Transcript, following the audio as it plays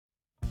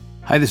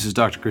Hi, this is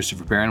Dr.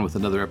 Christopher Perrin with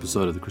another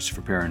episode of The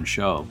Christopher Perrin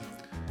Show.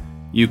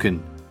 You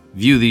can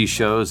view these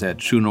shows at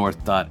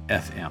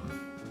truenorth.fm.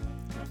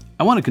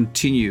 I want to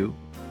continue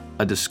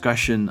a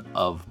discussion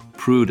of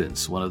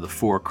prudence, one of the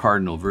four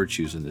cardinal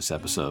virtues in this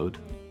episode.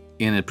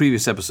 In a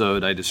previous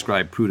episode, I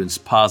described prudence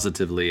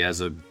positively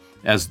as a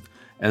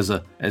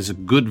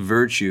good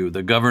virtue,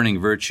 the governing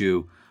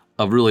virtue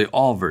of really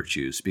all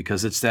virtues,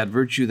 because it's that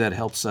virtue that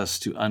helps us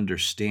to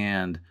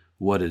understand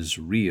what is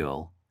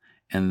real.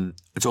 And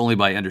it's only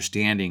by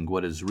understanding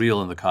what is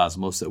real in the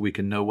cosmos that we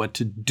can know what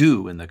to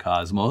do in the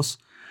cosmos,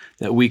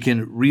 that we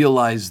can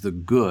realize the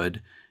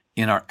good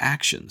in our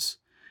actions.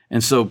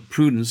 And so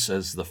prudence,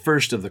 as the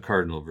first of the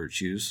cardinal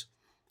virtues,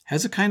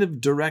 has a kind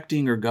of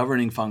directing or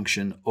governing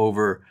function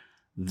over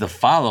the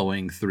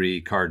following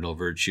three cardinal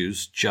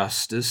virtues: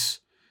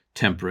 justice,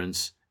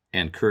 temperance,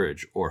 and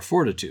courage or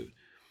fortitude.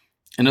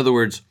 In other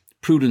words,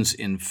 prudence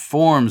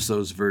informs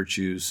those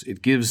virtues.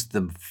 It gives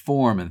them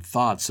form and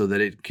thought so that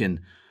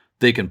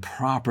they can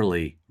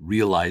properly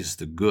realize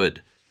the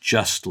good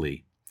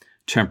justly,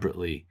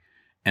 temperately,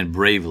 and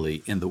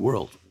bravely in the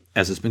world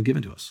as it's been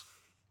given to us.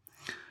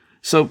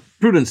 So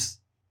prudence,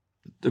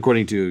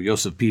 according to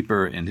Joseph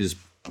Pieper in his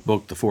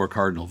book, The Four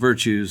Cardinal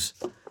Virtues,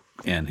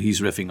 and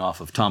he's riffing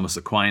off of Thomas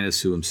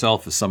Aquinas, who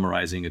himself is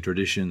summarizing a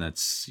tradition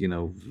that's,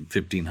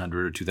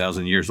 1,500 or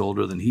 2,000 years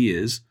older than he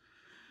is.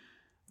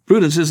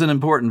 Prudence is an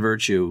important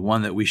virtue,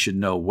 one that we should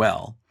know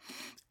well,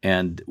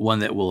 and one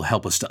that will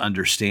help us to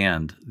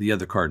understand the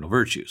other cardinal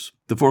virtues.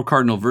 The four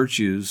cardinal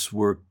virtues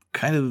were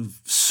kind of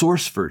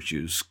source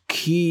virtues,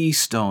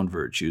 keystone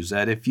virtues,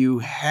 that if you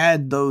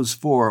had those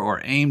four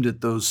or aimed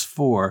at those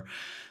four,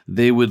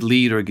 they would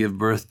lead or give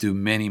birth to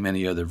many,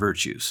 many other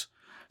virtues.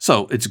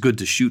 So it's good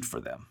to shoot for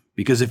them,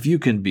 because if you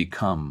can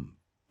become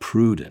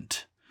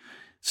prudent,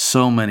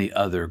 so many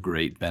other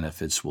great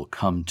benefits will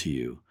come to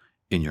you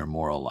in your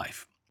moral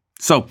life.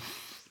 So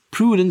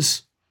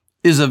prudence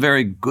is a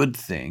very good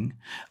thing.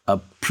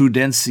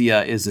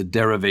 Prudentia is a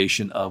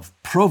derivation of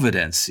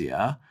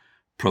providentia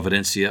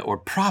or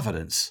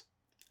providence.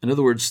 In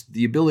other words,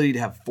 the ability to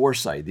have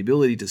foresight, the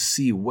ability to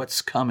see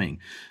what's coming,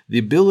 the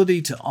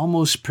ability to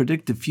almost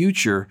predict the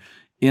future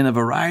in a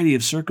variety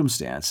of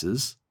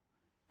circumstances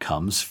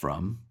comes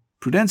from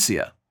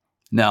prudentia.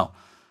 Now,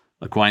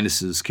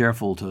 Aquinas is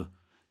careful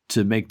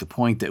to make the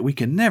point that we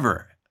can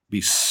never be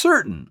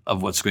certain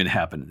of what's going to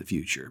happen in the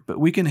future,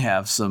 but we can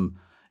have some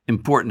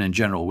important and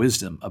general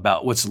wisdom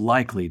about what's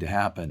likely to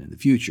happen in the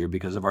future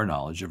because of our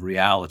knowledge of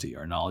reality,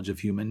 our knowledge of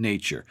human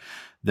nature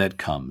that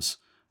comes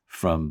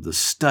from the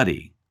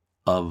study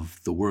of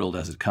the world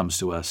as it comes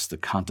to us, the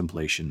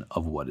contemplation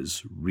of what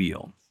is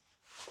real.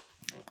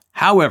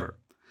 However,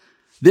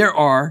 there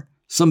are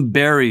some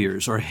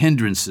barriers or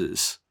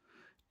hindrances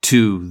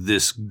to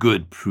this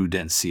good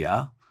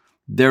prudentia.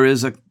 There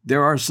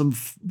are some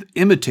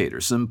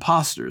imitators, some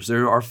imposters.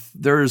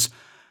 There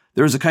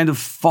is a kind of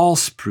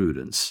false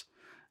prudence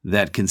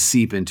that can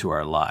seep into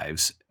our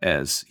lives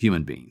as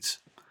human beings.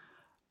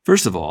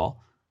 First of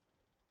all,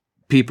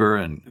 Pieper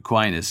and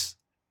Aquinas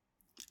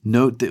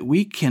note that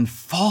we can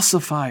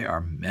falsify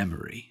our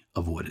memory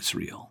of what is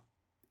real.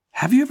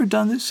 Have you ever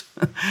done this?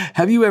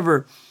 Have you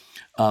ever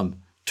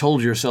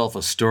told yourself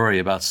a story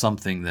about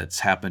something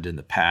that's happened in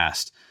the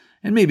past?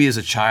 And maybe as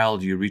a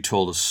child you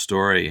retold a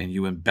story and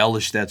you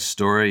embellished that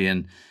story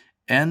and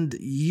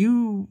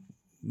you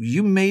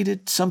made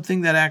it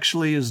something that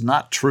actually is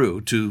not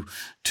true to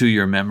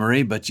your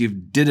memory, but you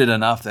did it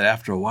enough that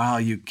after a while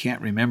you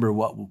can't remember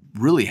what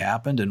really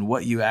happened and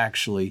what you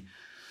actually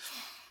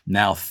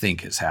now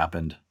think has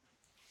happened.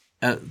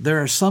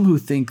 There are some who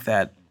think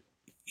that,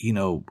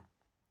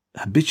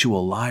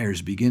 habitual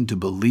liars begin to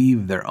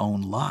believe their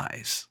own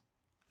lies.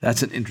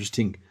 That's an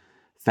interesting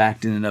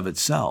fact in and of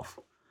itself.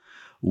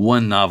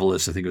 One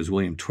novelist, I think it was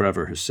William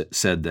Trevor, has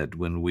said that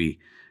when we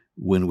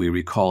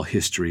recall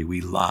history,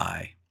 we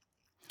lie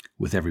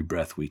with every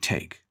breath we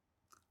take.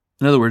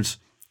 In other words,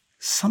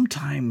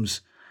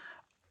 sometimes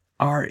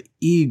our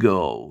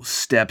ego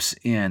steps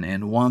in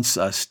and wants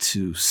us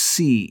to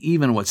see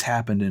even what's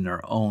happened in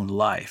our own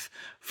life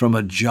from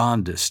a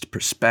jaundiced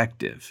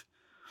perspective.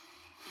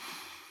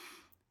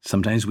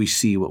 Sometimes we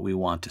see what we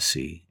want to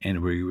see,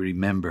 and we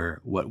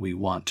remember what we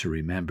want to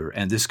remember.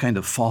 And this kind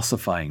of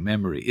falsifying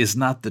memory is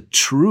not the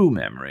true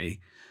memory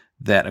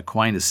that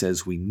Aquinas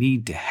says we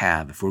need to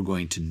have if we're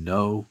going to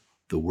know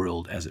the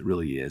world as it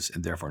really is,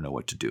 and therefore know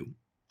what to do.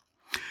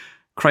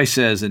 Christ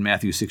says in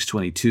Matthew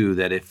 6:22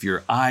 that if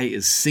your eye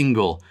is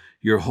single,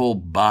 your whole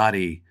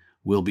body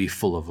will be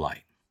full of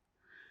light.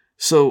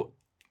 So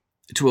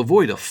to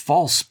avoid a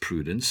false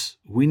prudence,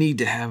 we need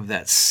to have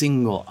that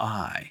single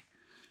eye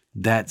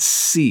that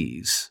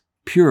sees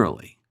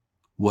purely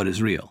what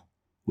is real,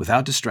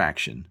 without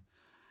distraction,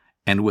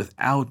 and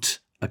without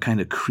a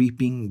kind of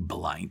creeping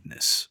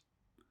blindness.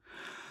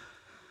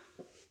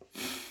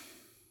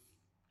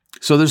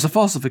 So there's a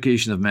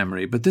falsification of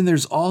memory, but then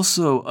there's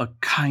also a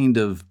kind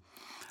of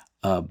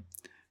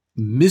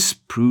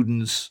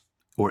misprudence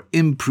or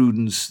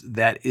imprudence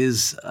that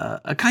is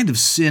a kind of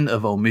sin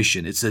of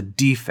omission. It's a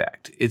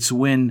defect. It's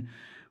when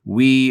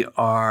we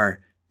are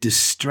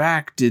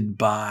distracted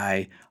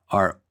by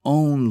our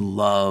own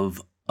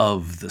love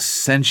of the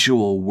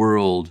sensual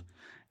world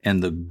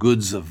and the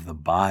goods of the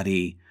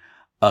body,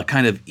 a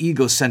kind of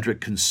egocentric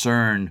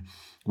concern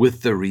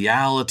with the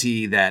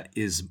reality that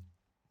is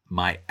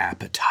my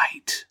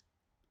appetite.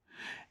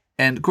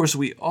 And of course,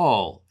 we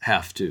all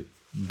have to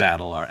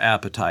battle our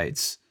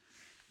appetites.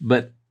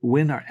 But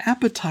when our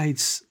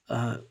appetites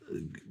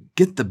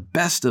get the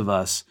best of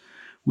us,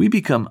 we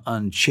become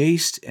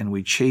unchaste and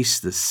we chase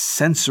the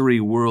sensory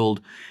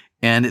world,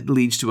 and it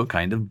leads to a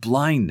kind of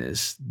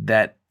blindness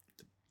that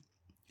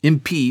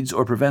impedes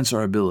or prevents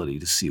our ability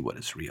to see what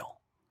is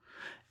real.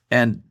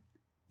 And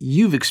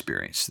you've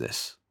experienced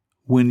this.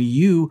 When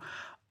you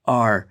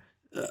are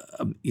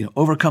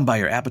overcome by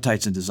your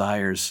appetites and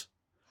desires,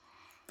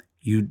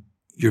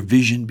 your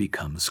vision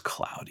becomes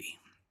cloudy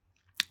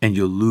and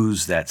you'll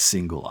lose that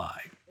single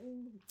eye.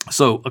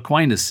 So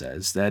Aquinas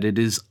says that it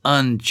is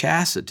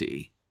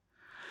unchastity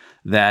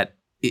that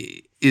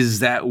is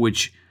that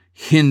which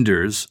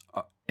hinders,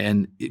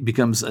 and it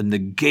becomes a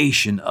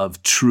negation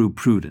of true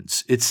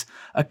prudence. It's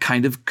a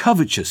kind of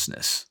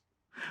covetousness.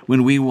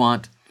 When we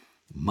want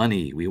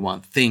money, we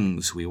want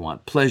things, we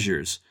want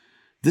pleasures,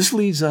 this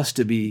leads us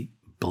to be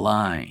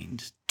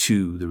blind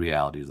to the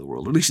reality of the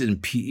world. At least it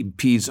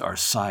impedes our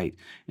sight,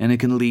 and it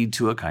can lead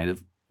to a kind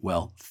of,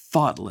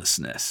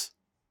 thoughtlessness.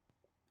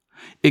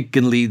 It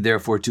can lead,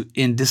 therefore, to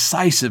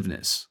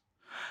indecisiveness.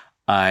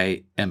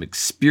 I am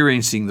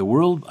experiencing the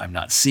world, I'm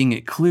not seeing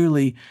it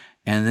clearly,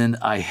 and then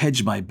I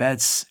hedge my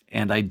bets,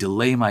 and I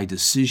delay my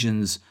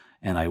decisions,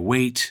 and I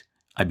wait.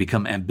 I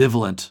become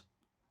ambivalent.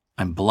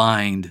 I'm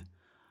blind.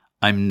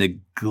 I'm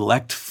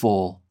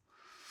neglectful.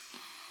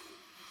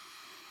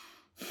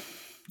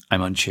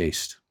 I'm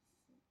unchaste.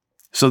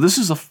 So this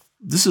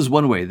is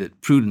one way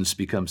that prudence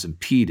becomes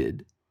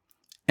impeded.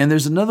 And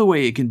there's another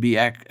way it can be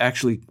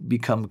actually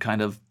become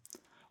kind of,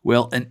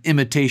 an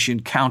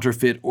imitation,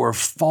 counterfeit, or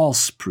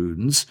false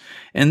prudence.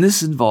 And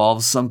this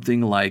involves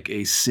something like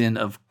a sin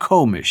of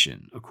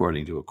commission,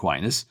 according to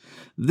Aquinas.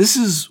 This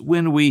is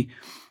when we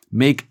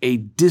make a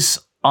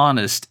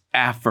dishonest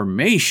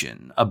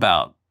affirmation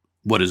about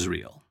what is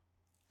real.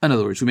 In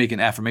other words, we make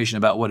an affirmation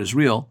about what is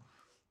real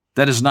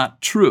that is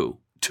not true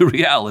to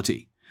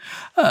reality.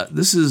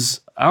 This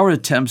is our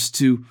attempts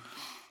to,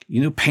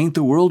 paint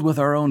the world with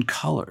our own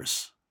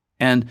colors,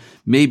 and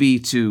maybe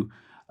to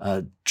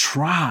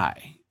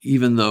try,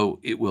 even though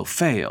it will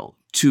fail,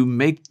 to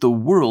make the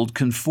world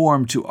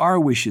conform to our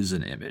wishes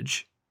and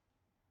image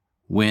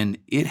when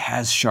it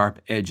has sharp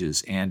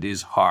edges and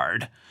is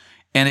hard,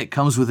 and it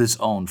comes with its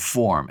own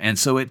form, and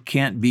so it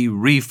can't be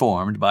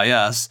reformed by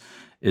us.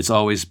 It's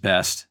always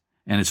best,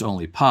 and it's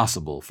only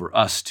possible for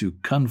us to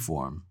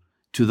conform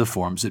to the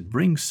forms it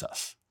brings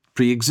us,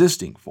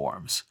 pre-existing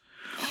forms.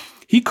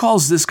 He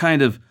calls this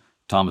kind of,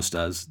 Thomas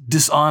does,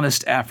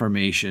 dishonest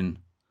affirmation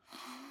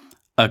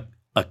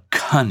a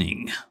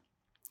cunning.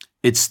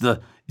 It's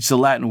the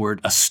Latin word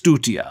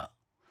astutia,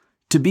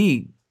 to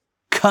be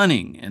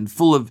cunning and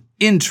full of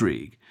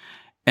intrigue.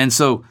 And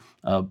so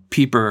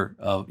Pieper,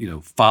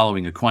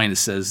 following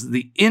Aquinas, says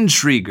the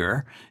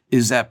intriguer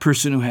is that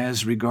person who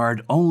has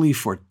regard only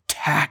for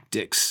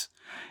tactics.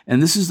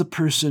 And this is the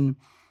person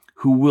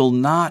who will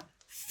not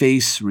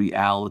face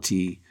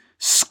reality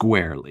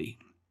squarely.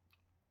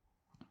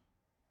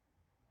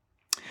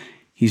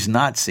 He's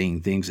not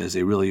seeing things as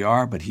they really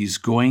are, but he's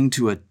going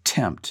to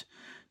attempt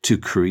to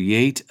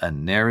create a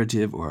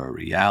narrative or a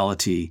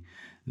reality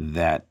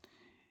that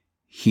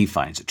he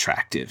finds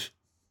attractive.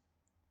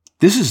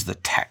 This is the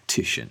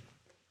tactician,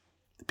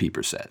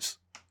 Pieper says.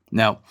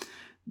 Now,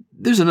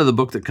 there's another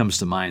book that comes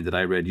to mind that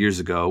I read years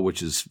ago,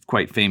 which is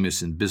quite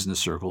famous in business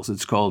circles.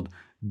 It's called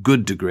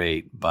Good to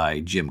Great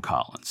by Jim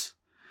Collins.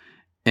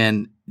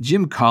 And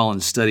Jim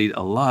Collins studied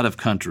a lot of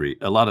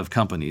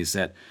companies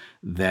that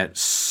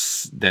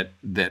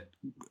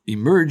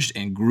emerged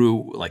and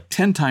grew like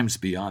 10 times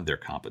beyond their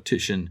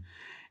competition.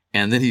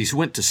 And then he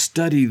went to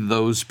study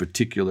those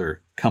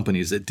particular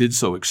companies that did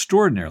so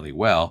extraordinarily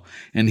well.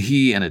 And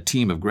he and a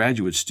team of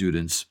graduate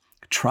students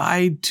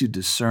tried to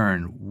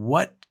discern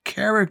what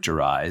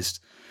characterized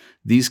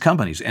these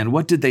companies and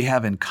what did they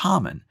have in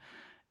common.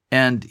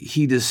 And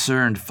he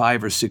discerned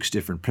 5 or 6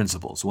 different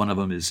principles. One of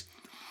them is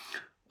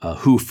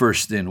who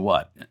first, then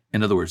what.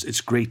 In other words,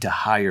 it's great to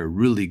hire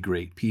really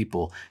great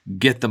people,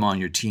 get them on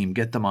your team,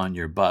 get them on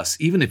your bus,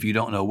 even if you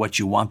don't know what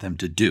you want them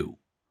to do.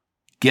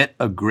 Get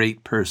a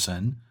great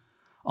person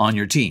on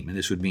your team. And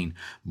this would mean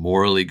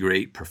morally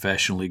great,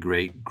 professionally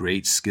great,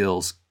 great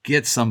skills.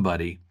 Get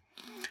somebody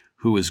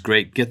who is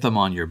great, get them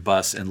on your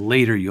bus, and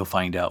later you'll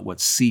find out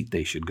what seat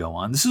they should go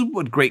on. This is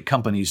what great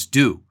companies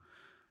do.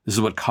 This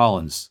is what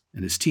Collins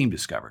and his team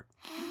discovered.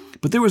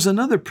 But there was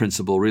another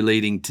principle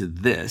relating to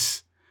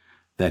this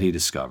that he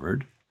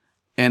discovered,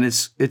 and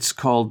it's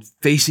called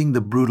facing the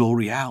brutal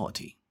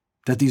reality,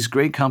 that these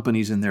great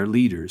companies and their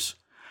leaders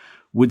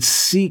would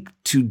seek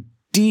to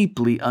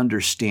deeply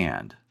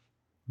understand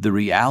the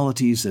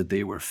realities that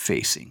they were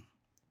facing.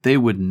 They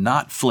would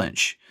not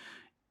flinch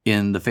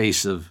in the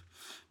face of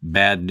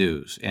bad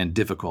news and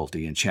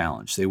difficulty and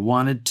challenge. They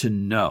wanted to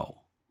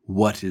know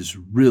what is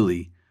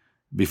really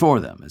before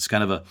them. It's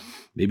kind of a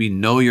maybe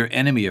know your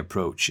enemy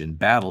approach in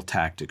battle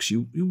tactics.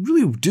 You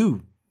really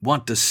do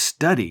want to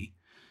study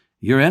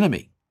your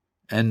enemy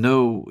and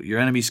know your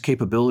enemy's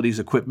capabilities,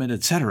 equipment,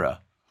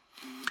 etc.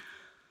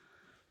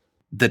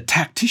 The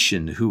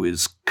tactician who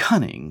is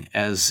cunning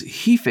as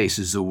he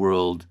faces the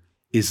world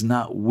is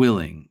not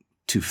willing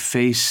to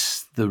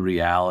face the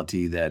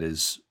reality that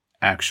is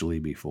actually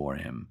before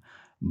him,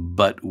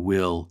 but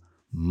will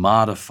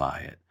modify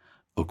it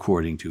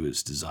according to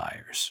his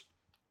desires.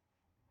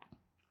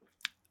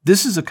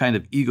 This is a kind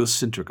of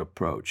egocentric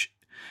approach,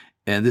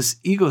 and this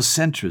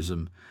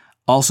egocentrism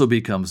also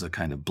becomes a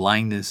kind of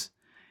blindness,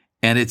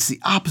 and it's the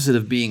opposite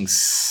of being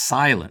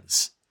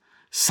silent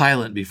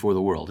before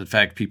the world. In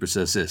fact, Pieper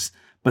says this,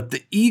 but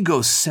the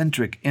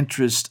egocentric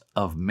interest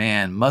of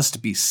man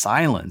must be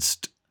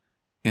silenced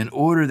in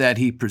order that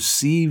he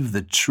perceive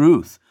the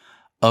truth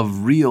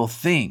of real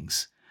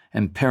things.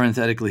 And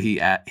parenthetically, he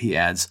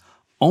adds,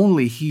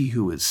 only he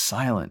who is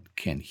silent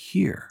can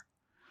hear.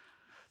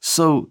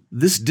 So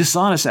this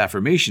dishonest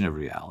affirmation of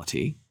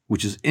reality,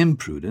 which is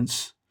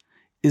imprudence,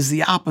 is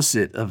the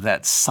opposite of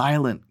that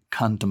silent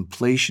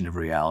contemplation of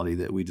reality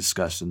that we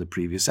discussed in the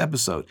previous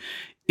episode.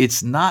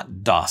 It's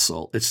not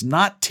docile. It's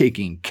not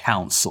taking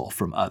counsel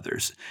from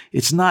others.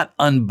 It's not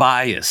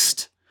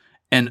unbiased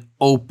and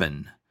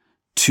open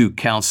to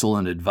counsel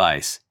and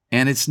advice.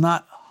 And it's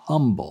not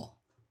humble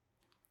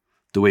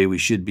the way we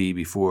should be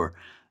before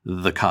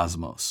the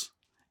cosmos.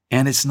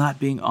 And it's not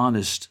being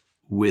honest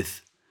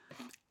with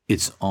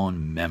its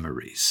own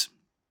memories.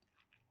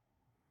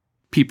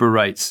 Pieper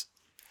writes,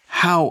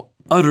 how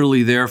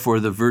utterly, therefore,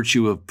 the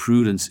virtue of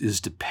prudence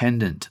is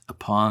dependent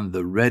upon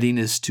the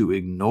readiness to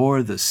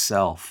ignore the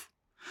self,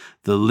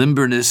 the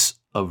limberness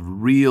of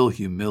real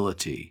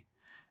humility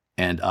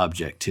and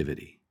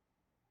objectivity.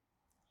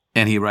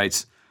 And he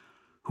writes,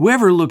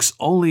 whoever looks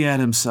only at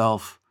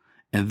himself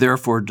and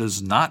therefore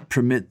does not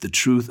permit the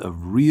truth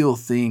of real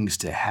things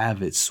to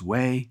have its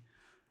way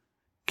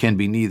can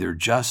be neither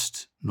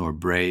just nor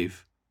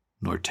brave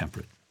nor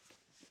temperate.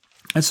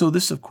 And so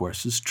this, of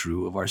course, is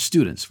true of our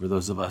students, for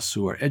those of us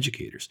who are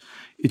educators.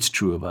 It's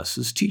true of us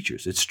as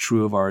teachers. It's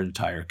true of our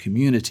entire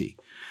community.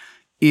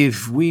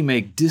 If we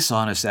make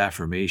dishonest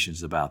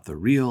affirmations about the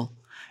real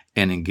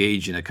and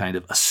engage in a kind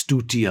of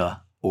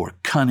astutia or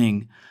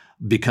cunning,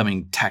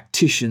 becoming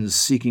tacticians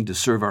seeking to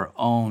serve our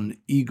own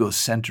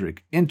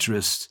egocentric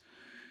interests,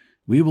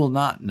 we will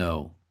not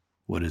know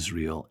what is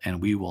real, and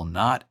we will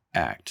not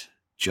act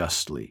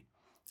justly,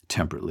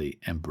 temperately,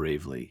 and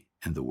bravely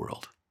in the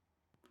world.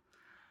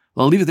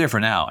 Well, I'll leave it there for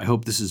now. I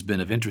hope this has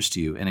been of interest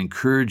to you and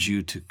encourage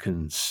you to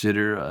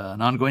consider an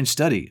ongoing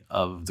study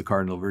of the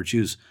cardinal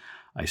virtues.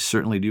 I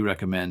certainly do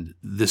recommend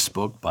this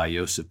book by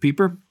Josef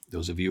Pieper.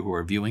 Those of you who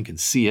are viewing can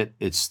see it.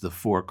 It's The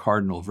Four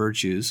Cardinal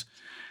Virtues.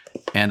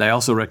 And I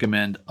also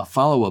recommend a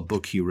follow-up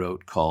book he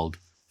wrote called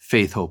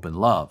Faith, Hope, and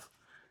Love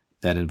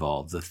that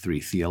involved the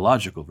three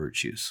theological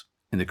virtues.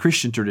 In the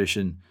Christian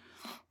tradition,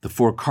 the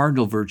four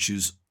cardinal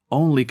virtues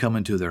only come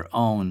into their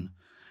own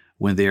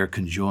when they are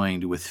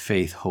conjoined with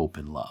faith, hope,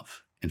 and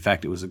love. In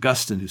fact, it was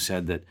Augustine who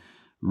said that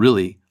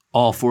really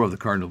all four of the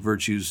cardinal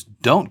virtues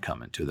don't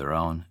come into their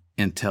own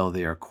until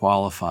they are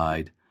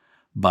qualified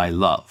by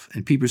love.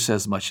 And Pieper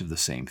says much of the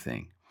same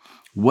thing.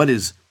 What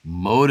is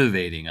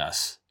motivating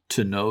us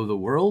to know the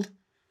world?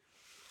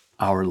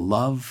 Our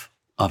love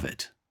of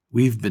it.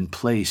 We've been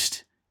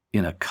placed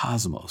in a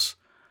cosmos,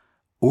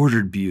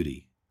 ordered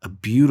beauty, a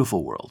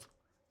beautiful world.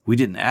 We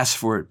didn't ask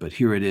for it, but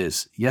here it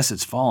is. Yes,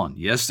 it's fallen.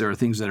 Yes, there are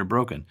things that are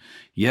broken.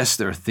 Yes,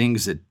 there are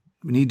things that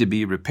need to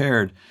be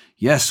repaired.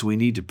 Yes, we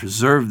need to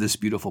preserve this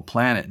beautiful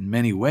planet in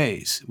many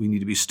ways. We need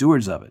to be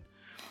stewards of it.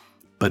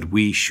 But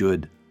we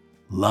should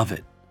love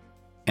it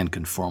and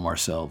conform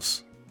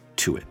ourselves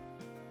to it.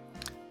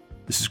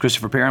 This is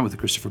Christopher Perrin with The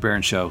Christopher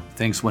Perrin Show.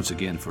 Thanks once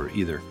again for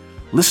either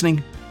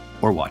listening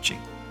or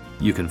watching.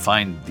 You can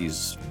find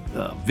these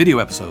video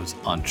episodes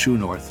on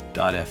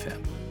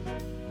truenorth.fm.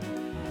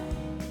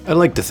 I'd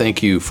like to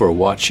thank you for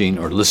watching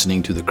or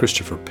listening to The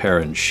Christopher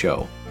Perrin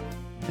Show.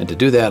 And to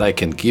do that, I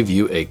can give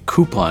you a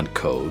coupon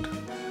code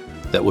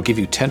that will give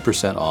you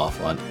 10%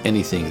 off on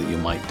anything that you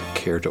might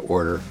care to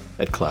order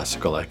at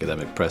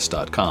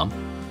classicalacademicpress.com.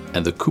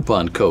 And the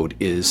coupon code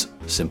is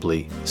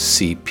simply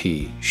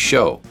CP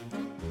Show.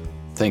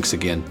 Thanks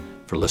again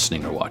for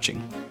listening or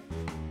watching.